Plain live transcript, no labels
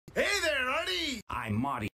I'm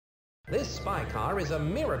Marty. This spy car is a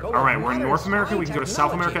miracle. All right, we're in North America. We can go to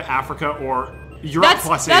South America, Africa, or Europe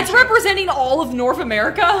plus Asia. That's representing all of North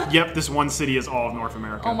America? Yep, this one city is all of North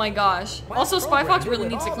America. Oh my gosh. Also, Spy Fox really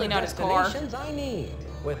needs to clean out his car. I need.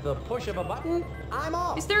 With the push of a button, I'm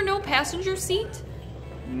off. Is there no passenger seat?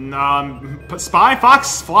 Spy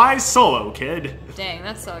Fox flies solo, kid. Dang,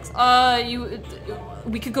 that sucks.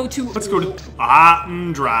 We could go to... Let's go to Hot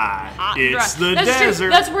and Dry. It's the desert. True.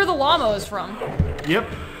 That's where the llama is from. Yep,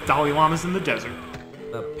 Dalai Lama's in the desert.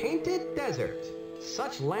 The Painted Desert.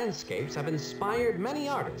 Such landscapes have inspired many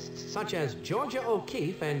artists, such as Georgia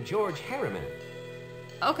O'Keeffe and George Harriman.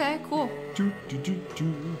 Okay, cool.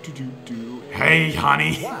 Hey,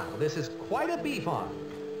 honey. Wow, this is quite a bee farm.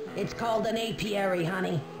 It's called an apiary,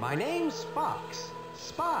 honey. My name's Fox.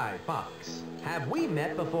 Spy Fox. Have we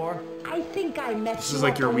met before? I think I met This you is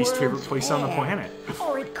like at your the least favorite World's place on the Fair. planet.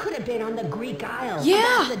 Or it could have been on the Greek Isle.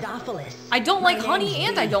 Yeah. I don't like honey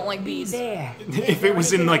and I don't like bees. There. If it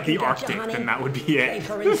was in like the Anything I can Arctic, get you, honey? then that would be Say, it.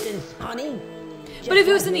 for instance, honey. But if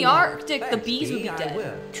it was in the Arctic. Arctic, the bees would be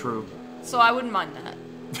dead. True. So I wouldn't mind that.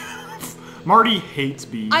 Marty hates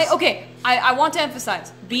bees. I want to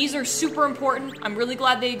emphasize, bees are super important. I'm really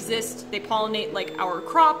glad they exist. They pollinate like our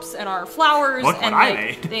crops and our flowers, Look and what I like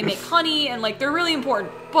made. they make honey, and like they're really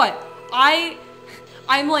important. But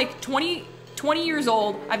I'm like 20 years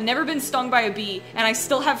old. I've never been stung by a bee, and I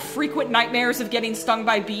still have frequent nightmares of getting stung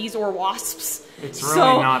by bees or wasps. It's really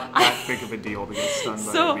not that big of a deal to get stung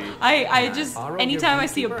by a bee. I just, anytime I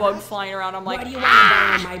see a bug flying around, I'm like, Why do you want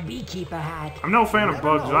to borrow my beekeeper hat? I'm no fan of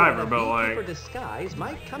bugs either, but Beekeeper like, disguise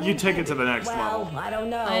might come you in take it to the next Well, level. I don't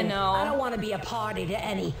know. I know. I don't want to be a party to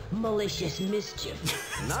any malicious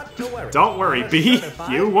mischief. Not to worry. Don't worry, I'm a bee.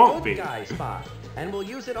 certified You won't good be. guy spy, and we'll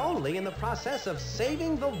use it only in the process of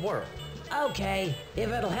saving the world. Okay, if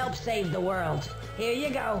it'll help save the world. Here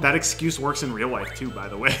you go. That excuse works in real life too, by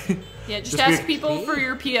the way. yeah, just be- ask people for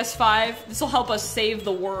your PS5. This will help us save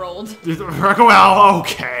the world. Well,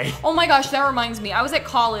 okay. Oh my gosh, that reminds me. I was at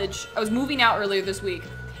college. I was moving out earlier this week,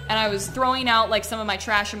 and I was throwing out like some of my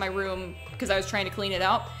trash in my room because I was trying to clean it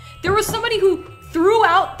out. There was somebody who threw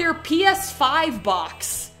out their PS5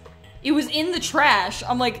 box. It was in the trash.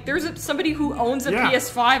 I'm like, somebody who owns a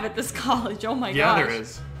PS5 at this college. Oh my gosh. Yeah, there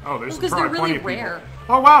is. Oh, there's Because probably they're plenty really of people. rare.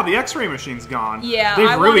 Oh wow, the X-ray machine's gone. Yeah, they've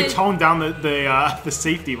I really wanted- toned down the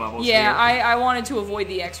safety levels. Yeah, here. I wanted to avoid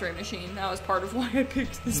the X-ray machine. That was part of why I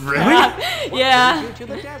picked this Really? path. What Yeah. brings you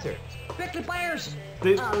to the desert? Prickly pears.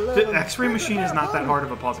 The X-ray machine is not that hard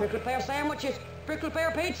of a puzzle. Prickly pear sandwiches. Prickly pear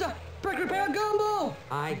pizza. Prickly pear gumbo.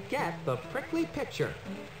 I get the prickly picture.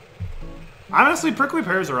 Honestly, prickly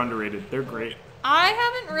pears are underrated. They're great. I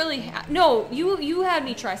haven't really no, you had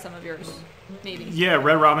me try some of yours. Maybe. Yeah,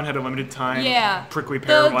 Red Robin had a limited time. Yeah. Prickly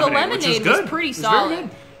pear The lemonade, lemonade which is was good. pretty It's very solid.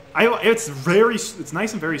 good. It's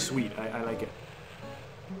nice and very sweet. I like it.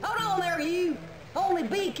 Hold on there, you. Only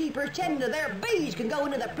beekeepers tending to their bees can go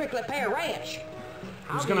into the prickly pear ranch. Who's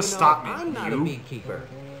How gonna do you know stop me? I'm not a You? beekeeper.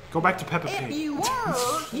 Go back to Peppa If Pig. you were,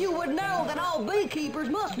 you would know that all beekeepers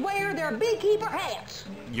must wear their beekeeper hats.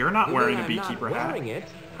 You're not You wearing mean a I'm beekeeper not hat. wearing it?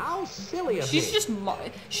 How silly of She's me.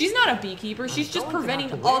 just she's not a beekeeper. She's just I'm going to have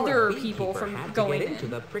preventing to wear a other beekeeper people from hat to going get in. into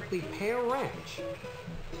the prickly pear ranch.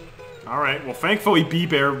 All right. Well, thankfully, Bee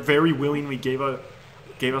Bear very willingly gave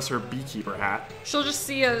us her beekeeper hat. She'll just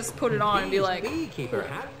see us put it on and be Bee's like, beekeeper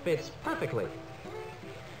hat fits perfectly.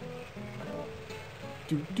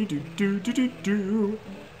 Do do do do do do do.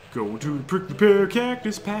 Go to the prickly pear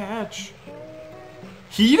cactus patch.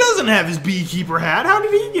 He doesn't have his beekeeper hat. How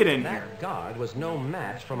did he get in here? That guard was no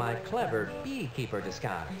match for my clever beekeeper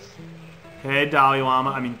disguise. Hey, Dalai Lama.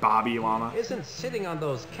 I mean, Bobby Lama. Isn't sitting on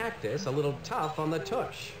those cactus a little tough on the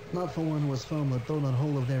tush? Not for one who has found the donut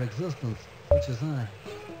hole of their existence, which is I.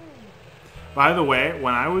 By the way,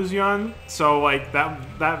 when I was young, so like that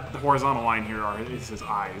horizontal line here is his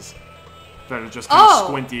eyes that are just kind of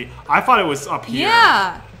squinty. I thought it was up here.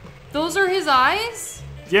 yeah, those are his eyes?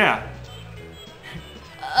 Yeah.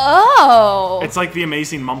 Oh. It's like the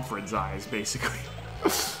Amazing Mumford's eyes, basically.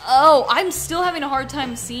 Oh, I'm still having a hard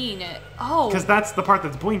time seeing it. Oh. Because that's the part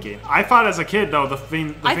that's blinking. I thought as a kid, though, the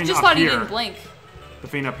thing I just up thought here, he didn't blink. the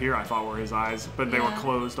thing up here, I thought were his eyes, but they were Yeah.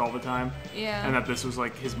 closed all the time. Yeah. And that this was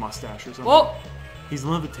like his mustache or something. Whoa. He's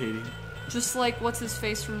levitating. Just like what's his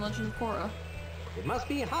face from Legend of Korra. It must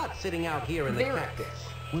be hot sitting out here in the Varric. cactus.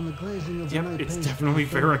 When the glazing of the Yep, night it's paints definitely the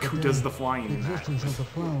front of Varric who the does day, the flying The in that. existence of the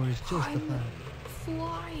flower is justified.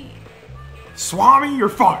 Flying. Swami, you're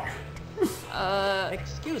fired.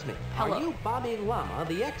 Excuse me, hello. are you Bobby Llama,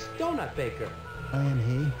 the ex-donut baker? I am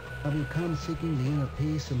he. Have you come seeking the inner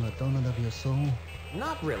peace and the donut of your soul?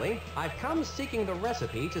 Not really. I've come seeking the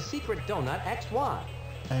recipe to Secret Donut XY.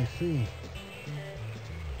 I see.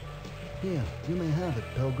 Here, you may have it,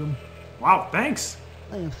 Pilgrim. Wow, thanks.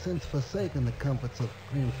 I have since forsaken the comforts of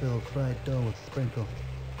cream-filled fried dough with sprinkle.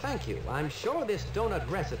 Thank you. I'm sure this donut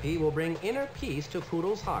recipe will bring inner peace to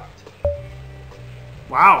Poodle's heart.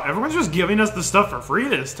 Wow, everyone's just giving us the stuff for free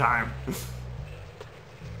this time.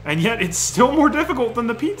 And yet, it's still more difficult than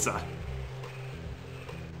the pizza.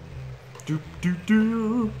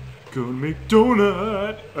 Do. Gonna make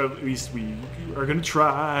donut. At least we are gonna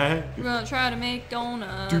try. We're gonna try to make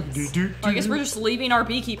donuts. Do. I guess we're just leaving our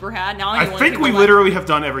beekeeper hat now. I think we literally have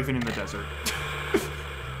done everything in the desert.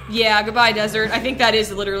 Yeah, goodbye, desert. I think that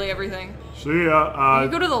is literally everything. See ya. You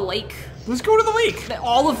go to the lake. Let's go to the lake.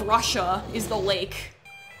 All of Russia is the lake.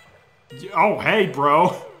 Oh, hey,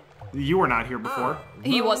 bro. You were not here before.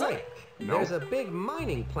 He wasn't? No. There's a big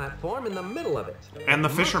mining platform in the middle of it. And the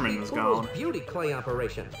Must fisherman be was Poodle's gone. beauty clay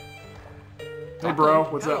operation. Hey, bro,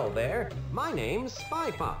 what's Hello up? there. My name's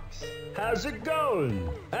Spy Fox. How's it going?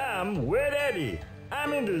 I'm Wet Eddie.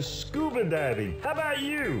 I'm into scuba diving. How about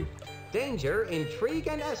you? Danger, intrigue,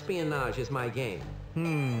 and espionage is my game.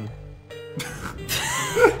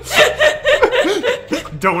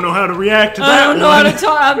 Don't know how to react to I that don't know one. how to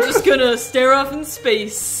talk. I'm just gonna stare off in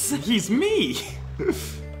space. He's me.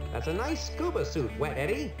 That's a nice scuba suit, Wet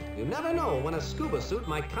Eddie. You never know when a scuba suit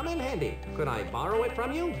might come in handy. Could I borrow it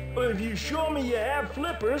from you? Well, if you show me you have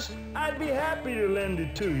flippers, I'd be happy to lend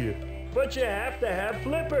it to you. But you have to have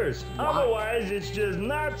flippers. Otherwise, it's just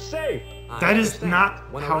not safe. That is understand.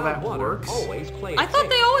 not When how around that water, works. Always play it I thought safe.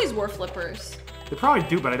 they always wore flippers. They probably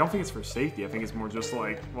do, but I don't think it's for safety. I think it's more just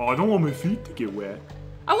like, well, I don't want my feet to get wet.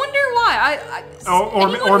 I wonder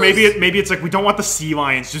why. Or maybe it's like we don't want the sea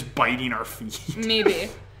lions just biting our feet. Maybe.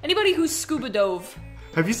 Anybody who's scuba dove.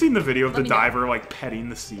 Have you seen the video of the me know. diver like petting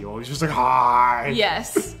the seal? He's just like, hi.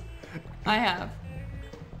 Yes. I have.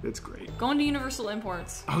 It's great. Going to Universal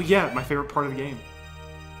Imports. Oh yeah, my favorite part of the game.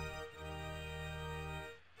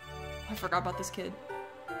 I forgot about this kid.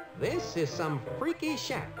 This is some freaky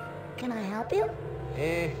shack. Can I help you?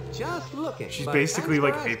 Just looking. She's but basically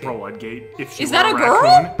thanks like for April asking. Ludgate. If she Is were that a girl?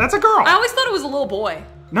 raccoon. That's a girl. I always thought it was a little boy.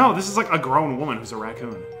 No, this is like a grown woman who's a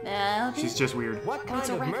raccoon. No. She's just weird. What kind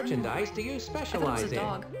a of raccoon. merchandise do you I thought it specialize was a in?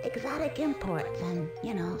 dog. Exotic imports and,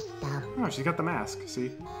 stuff. Oh, she's got the mask. See?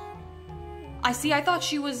 I see. I thought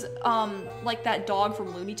she was like that dog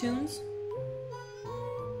from Looney Tunes.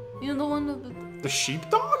 You know the one. The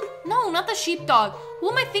sheepdog? No, not the sheepdog. Who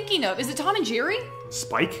am I thinking of? Is it Tom and Jerry?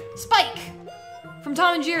 Spike? Spike from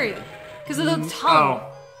Tom and Jerry, because of the tongue.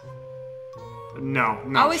 Oh. No.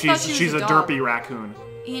 I always thought she was she's a a dog. derpy raccoon.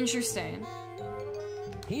 Interesting.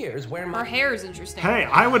 Here's where Her my hair is interesting. Hey,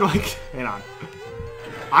 I would like. Hang on.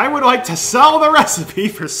 I would like to sell the recipe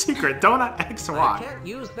for Secret Donut I XY. can't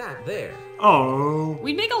use that there. Oh.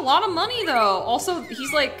 We'd make a lot of money though. Also,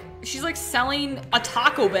 she's like selling a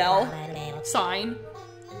Taco Bell sign.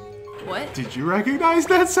 What? Did you recognize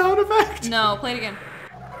that sound effect? No, play it again.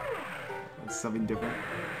 That's something different.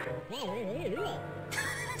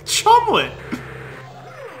 Chumlet!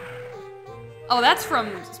 Oh, that's from.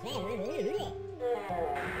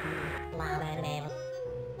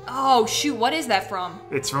 Oh shoot, what is that from?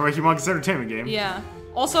 It's from a Humongous Entertainment game. Yeah.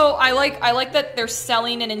 Also, I like that they're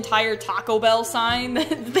selling an entire Taco Bell sign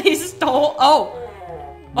that they stole. Oh,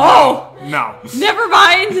 No. never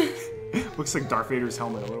mind. Looks like Darth Vader's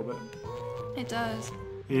helmet a little bit. It does.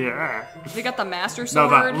 Yeah. They got the Master No,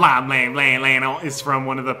 Sword. the lam lam lam lam is from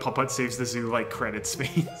one of the Puppet Saves the Zoo like credits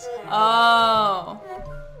scenes. Oh.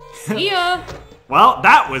 See ya. Well,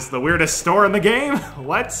 that was the weirdest store in the game.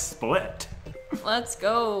 Let's split. Let's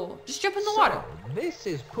go. Just jump in the water. This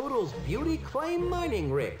is Poodle's beauty clay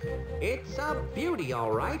mining rig. It's a beauty,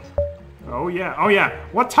 all right. Oh yeah.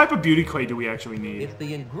 What type of beauty clay do we actually need? It's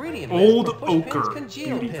the ingredient Old list for Pushpin's ochre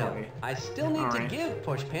congeal beauty pill. clay. I still need All to right. give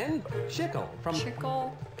Pushpin Chickle from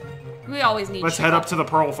Chickle. We always need Let's chickle. head up to the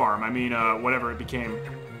Pearl Farm. I mean, whatever it became.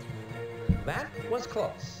 That was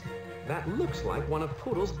close. That looks like one of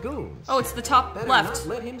Poodle's goons. Oh, it's the top Better left.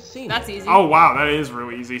 not let him see me. That's easy. Oh wow, that is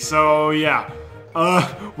really easy. So yeah.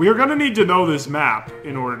 We are gonna need to know this map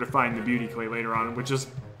in order to find the beauty clay later on, which is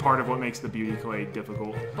part of what makes the beauty clay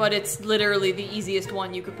difficult. But it's literally the easiest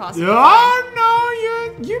one you could possibly find.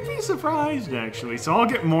 Oh no, you'd be surprised actually. So I'll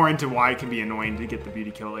get more into why it can be annoying to get the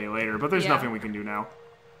beauty clay later, but there's Yeah. nothing we can do now.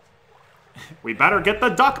 We better get the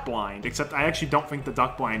duck blind, except I actually don't think the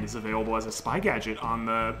duck blind is available as a spy gadget on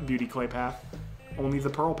the beauty clay path. Only the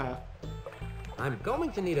pearl path. I'm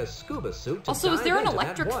going to need a scuba suit to Also, is dive there an into that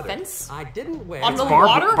electric water. fence? I didn't wear On the my-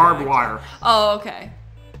 water? Barbed wire. Oh, okay.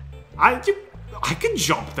 I can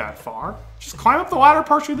jump that far. Just climb up the ladder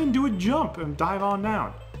partially, then do a jump and dive on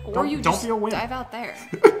down. Or you don't just be a wimp. dive out there.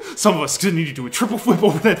 Some of us gonna need to do a triple flip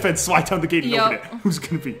over that fence, slide down the gate, and open it. Yep. Who's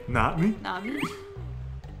gonna be? Not me. Not me.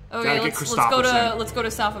 Gotta Okay, get let's go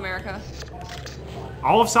to South America.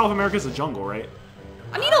 All of South America is a jungle, right?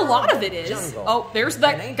 I mean, a lot of it is. Jungle. Oh, there's An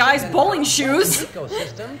that ancient guy's and bowling powerful shoes.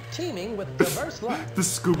 Ecosystem teeming with diverse life. The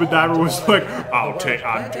scuba diver was like, I'm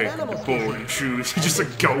taking the bowling shoes. He's just a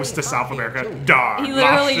ghost to South America. Darn, He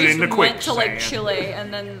literally lost it in the just went to like quicksand. Chile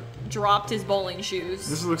and then dropped his bowling shoes.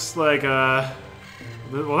 This looks like well,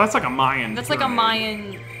 that's like a Mayan. That's like a pyramid.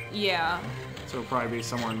 Mayan, yeah. So it'll probably be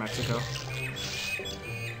somewhere in Mexico.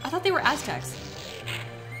 I thought they were Aztecs.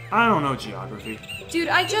 I don't know geography. Dude,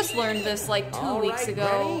 I just learned this like 2 All weeks right,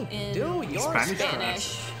 ago ready? in Do your Spanish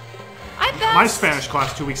Spanish. I bet. My Spanish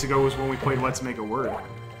class 2 weeks ago was when we played Let's Make a Word.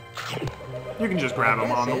 You can just grab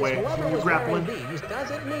them on the way. Whoever You're was wearing grappling. these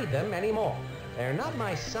doesn't need them anymore. They're not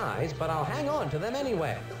my size, but I'll hang on to them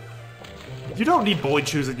anyway. You don't need bowling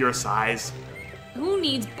shoes at your size. Who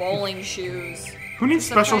needs bowling shoes? Who needs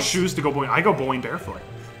special Sometimes- shoes to go bowling? I go bowling barefoot.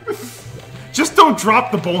 Just don't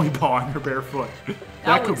drop the bowling ball on your bare foot.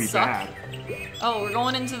 That could would be suck. bad. Oh, we're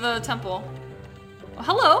going into the temple. Oh,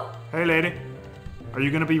 hello. Hey, lady. Are you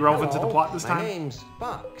going to be relevant to the Hello, plot this My time? name's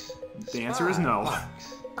Fox. The answer is no.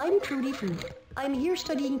 Fox. I'm Trudy Fruit. I'm here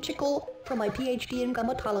studying chickle for my PhD in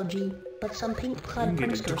grammatology, but some pink You can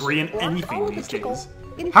get a degree in anything these days.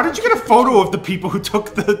 In How did you get a photo of the people who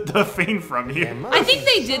took the fame from you? I think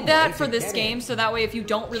they did that for this game, so that way if you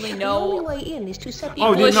don't really The only know way in is to set the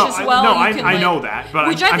Oh, English no, as well, you I can, like- know that, but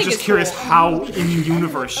Which I I'm think just is curious cool. how in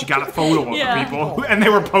universe she got a photo of Yeah. the people, and they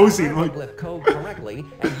were posing like. Hieroglyph code correctly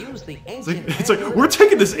and use the ancient. It's like we're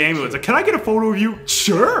taking this ambulance. Like, can I get a photo of you?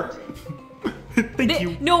 Sure. Thank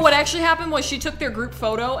you. No, what actually happened was she took their group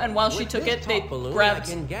photo, and while she took it, they grabbed.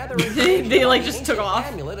 They, like, just took off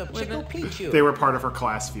with it. They were part of her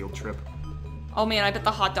class field trip. Oh man, I bet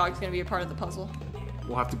the hot dog's gonna be a part of the puzzle.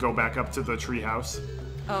 We'll have to go back up to the treehouse.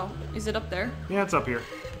 Oh, is it up there? Yeah, it's up here.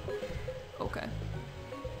 Okay.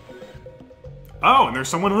 Oh, and there's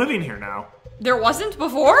someone living here now. There wasn't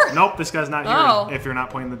before? Nope, this guy's not here Oh. if you're not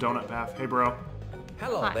playing the donut path. Hey, bro.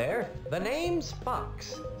 Hello Hi. there. The name's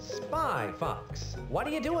Fox. Spy Fox. What are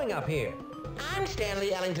you doing up here? I'm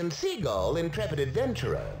Stanley Ellington Seagull, intrepid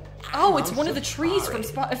adventurer. Oh, it's one of the trees from A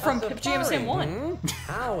JMSM safari, 1. hmm?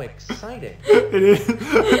 How exciting. It is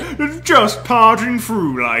it's just parting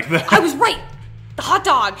through like that. I was right! The hot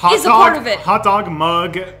dog is a part of it. Hot dog,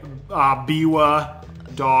 mug, biwa,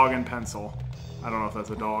 dog, and pencil. I don't know if that's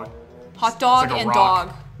a dog. Hot dog It's like a and rock.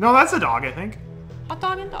 dog. No, that's a dog, I think. Hot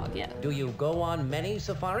dog and dog, yeah. Do you go on many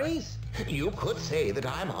safaris? You could say that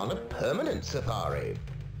I'm on a permanent safari.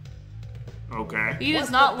 Okay. He does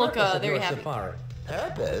What's not the look purpose of very your happy. Safari?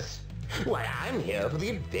 Purpose? Why, I'm here for the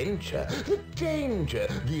adventure, the danger,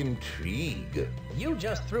 the intrigue. You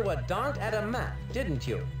just threw a dart at a map, didn't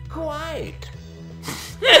you? Quite.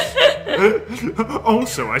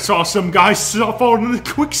 Also, I saw some guy fall in the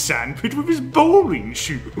quicksand pit with his bowling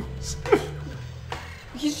shoes.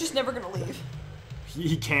 He's just never gonna leave.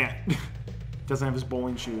 He can't. Doesn't have his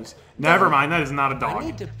bowling shoes. Never mind, that is not a I dog.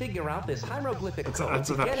 need to figure out this hieroglyphic code. that's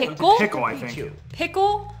to a get pickle? into Pickle, I think. Pichu.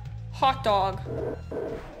 Pickle, hot dog.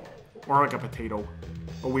 Or like a potato.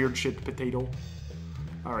 A weird shaped potato.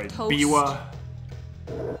 Alright, Toast. biwa.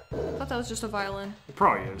 I thought that was just a violin. It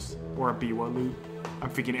probably is. Or a biwa loot. I'm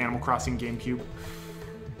thinking Animal Crossing GameCube.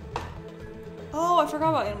 Oh, I forgot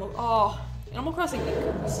about Animal Crossing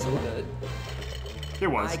was so good. It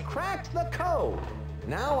was. I cracked the code.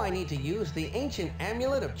 Now I need to use the ancient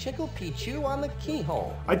amulet of Chickle Pichu on the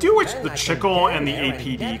keyhole. I do wish Then the I can chickle get and the in there and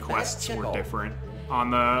APD get that quests were chickle. different on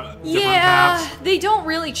the different Yeah, paths. they don't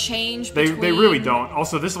really change They between... really don't.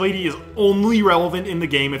 Also, this lady is only relevant in the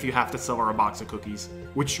game if you have to sell her a box of cookies,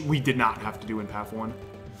 which we did not have to do in Path 1.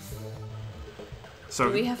 So,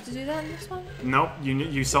 Do we have to do that in this one? nope,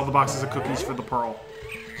 you sell the boxes of cookies for the pearl.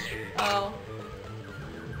 Oh.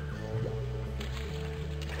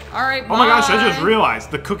 Alright, Oh my gosh, I just bye.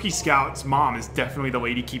 realized the Cookie Scout's mom is definitely the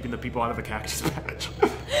lady keeping the people out of the cactus patch.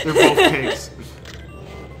 They're both pigs.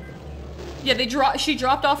 Yeah, she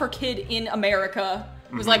dropped off her kid in America.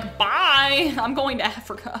 Was like, bye, I'm going to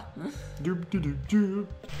Africa. Doop, doop, doop, doop.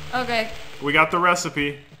 Okay, We got the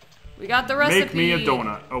recipe. we got the recipe. Make me a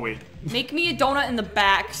donut. Oh wait. Make me a donut in the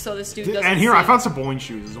back so this dude doesn't And here, I see. found some bowling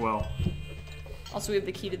shoes as well. Also, we have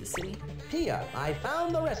the key to the city. Here, I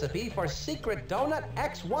found the recipe for Secret Donut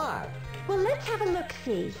XY. Well, let's have a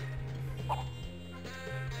look-see.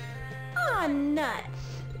 Aw, nuts.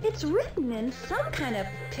 It's written in some kind of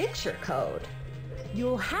picture code.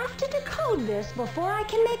 You'll have to decode this before I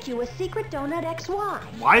can make you a secret donut XY.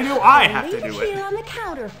 Why do I have to Leave do it here it? on the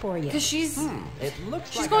counter for you. Because she's It looks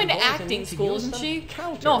she's like going to I'm going acting need to school, use isn't some she?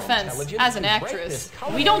 counterintelligence No offense, as an to break actress. this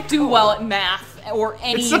We don't do culinary well code. at math or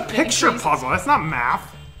any. It's a picture puzzle. That's not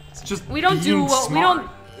math. It's just We don't do being well. We smart.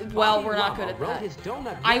 don't. Well, we're not good at Wrote that. his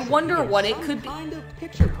donut I recipe wonder in what it some could be. kind of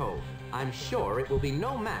picture code. I'm sure it will be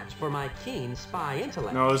no match for my keen spy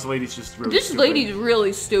intellect. No, this lady's just really This stupid. lady's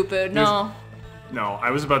really stupid. No. No, I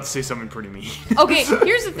was about to say something pretty mean. Okay,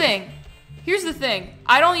 here's the thing. Here's the thing.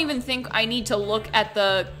 I don't even think I need to look at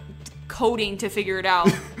the coding to figure it out.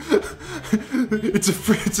 It's a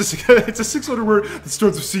 6-letter word that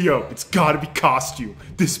starts with CO. It's gotta be costume.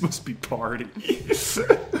 This must be party.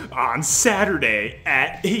 On Saturday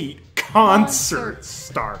at 8, concert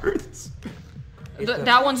starts. It's a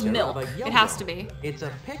That one's picture milk. of a It has yo-yo. to be. It's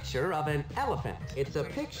a picture of an elephant. It's a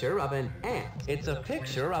picture of an ant. It's a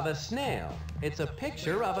picture of a snail. It's a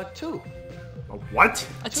picture of a tooth. A what?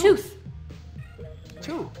 A tooth.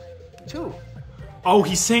 Tooth. Tooth. Oh,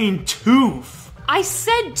 he's saying tooth. I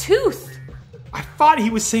said tooth. I thought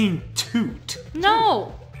he was saying toot.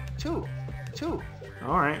 No. Tooth. Tooth.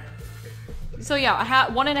 All right. So yeah,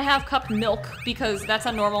 1.5 cup milk because that's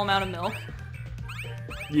a normal amount of milk.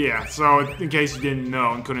 Yeah, so in case you didn't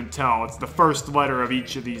know and couldn't tell, it's the first letter of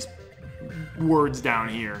each of these words down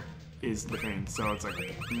here is the thing. So it's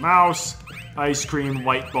like mouse, ice cream,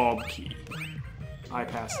 light bulb, key. I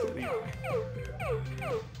passed through the eye.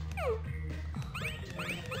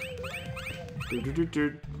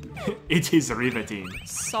 It is riveting.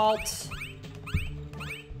 Salt.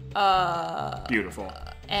 Beautiful.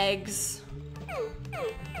 Eggs.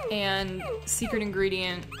 And secret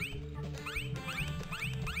ingredient.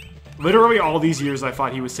 Literally all these years I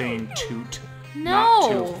thought he was saying toot. No. Not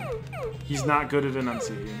tooth. He's not good at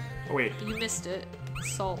enunciating. Oh wait, You missed it.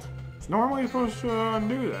 Salt. it's normally supposed to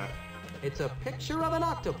do that. It's a picture of an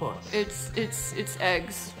octopus. It's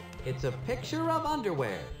eggs. It's a picture of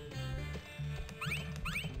underwear.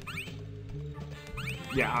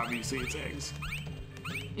 Yeah, obviously it's eggs.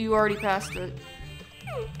 You already passed it.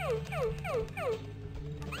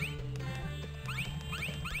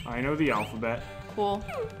 I know the alphabet. Cool.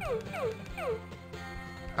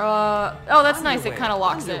 Oh, that's nice. It Underwear, kind of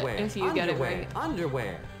locks underwear, it if you get it underwear, right.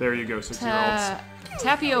 Underwear. There you go, 6-year-olds.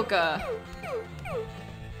 Tapioca.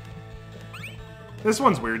 This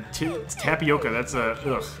one's weird. It's tapioca. That's a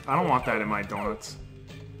ugh. I don't want that in my donuts.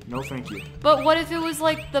 No, thank you. But what if it was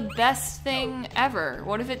like the best thing ever?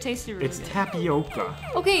 What if it tasted really It's good? tapioca.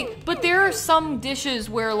 Okay, but there are some dishes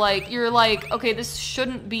where like you're like, okay, this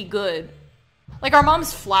shouldn't be good. Like our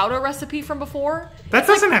mom's flauta recipe from before. That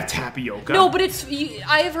doesn't have tapioca. No, but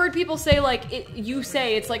I have heard people say like you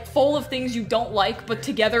say it's like full of things you don't like, but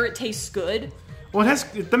together it tastes good. Well,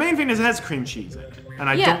 the main thing is it has cream cheese in it, and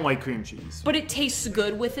I Yeah. don't like cream cheese. But it tastes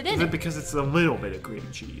good with it in Is it. it because it's a little bit of cream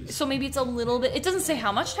cheese? So maybe it's a little bit. It doesn't say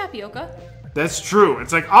how much tapioca. That's true.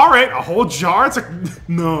 It's like, all right, a whole jar. It's like,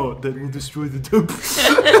 no, that will destroy the dough.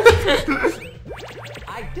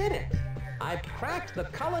 I did it. I cracked the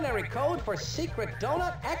culinary code for Secret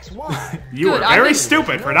Donut XY. You Good, were I very think-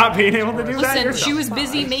 stupid for not being able to do that Listen, yourself. she was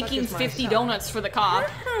busy Such making as 50 myself. donuts for the cop.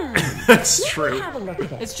 That's true. Have a look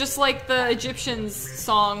at it. It's just like the Egyptians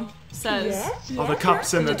song says. Yes, All the yes,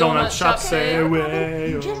 cups in the The donut donut shop shop say say, away.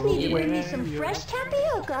 You just need to bring me away, some fresh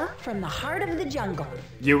tapioca from the heart of the jungle.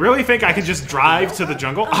 You really think I could just drive to the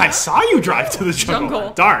jungle? I saw you drive to the jungle.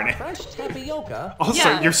 Jungle. Darn it. Fresh tapioca. Also,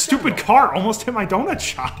 Yeah. your stupid car almost hit my donut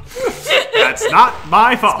shop. That's not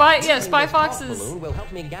my fault. Spy This Fox hawk is balloon will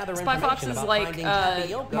help me gather Spy Fox information is about like finding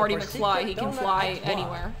tapioca Marty for McFly. Secret He can Donut fly XY.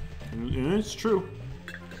 anywhere. Yeah, it's true.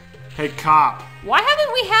 Hey, cop. Why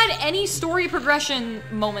haven't we had any story progression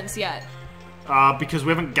moments yet? Because we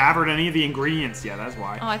haven't gathered any of the ingredients yet, that's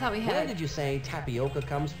why. Oh, I thought we Where had. did you say tapioca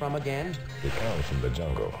comes from again? It comes from the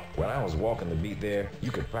jungle. When I was walking the beat there,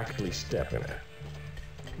 you could practically step in it.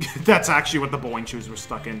 That's actually what the bowling shoes were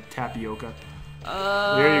stuck in. Tapioca.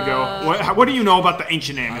 There you go. What do you know about the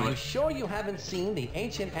ancient Are you amulet? sure you haven't seen the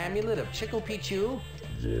ancient amulet of Chickle Pichu?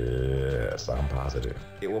 Yes, I'm positive.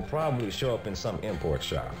 It will probably show up in some import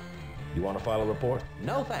shop. You want to file a report?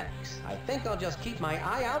 No thanks. I think I'll just keep my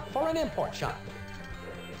eye out for an import shop.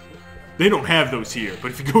 They don't have those here,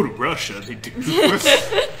 but if you go to Russia, they do.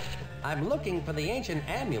 I'm looking for the ancient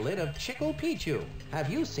amulet of Chickle Pichu. Have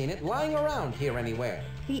you seen it lying around here anywhere?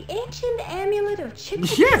 The ancient amulet of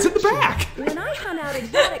Chickle Yeah, it's in the Pichu. back. When I hunt out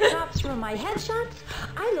exotic crops from my headshots,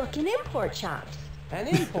 I look in import shops. An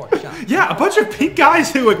import shop. Yeah, a bunch of pink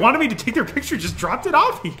guys who wanted me to take their picture just dropped it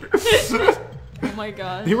off here. Oh my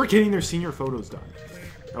god. They were getting their senior photos done.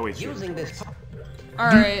 Oh wait, Using this.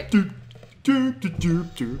 Alright. Doop, doop, doop,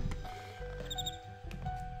 doop.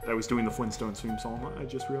 I was doing the Flintstones theme song, I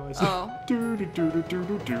just realized. Oh. Do, do, do, do,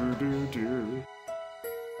 do, do, do, do.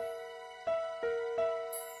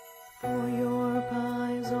 For your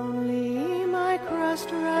pies only my crust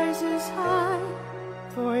rises high.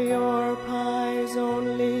 For your pies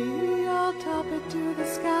only I'll top it to the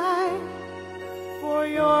sky. For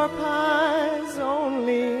your pies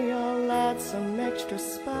only I'll add some extra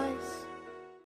spice.